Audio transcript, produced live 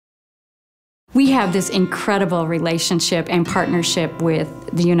We have this incredible relationship and partnership with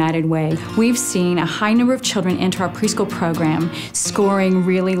the United Way. We've seen a high number of children enter our preschool program scoring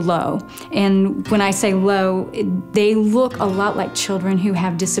really low. And when I say low, they look a lot like children who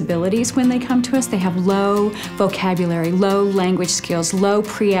have disabilities when they come to us. They have low vocabulary, low language skills, low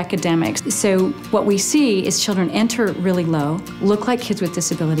pre-academics. So what we see is children enter really low, look like kids with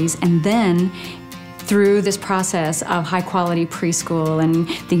disabilities, and then through this process of high-quality preschool and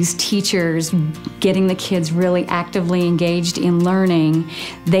these teachers getting the kids really actively engaged in learning,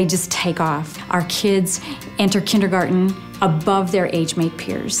 they just take off. Our kids enter kindergarten above their age-mate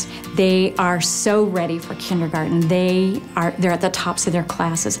peers. They are so ready for kindergarten. They're at the tops of their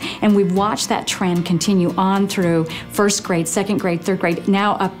classes. And we've watched that trend continue on through first grade, second grade, third grade.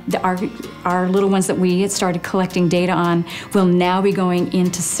 Now our little ones that we had started collecting data on will now be going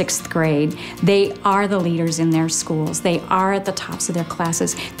into sixth grade. They are the leaders in their schools. They are at the tops of their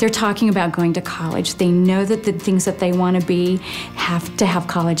classes. They're talking about going to college. They know that the things that they want to be have to have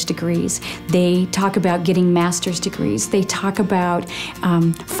college degrees. They talk about getting master's degrees. They talk about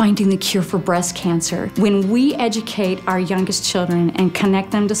finding the cure for breast cancer. When we educate our youngest children and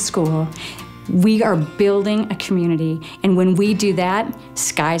connect them to school, we are building a community. And when we do that,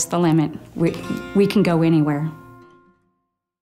 sky's the limit. We can go anywhere.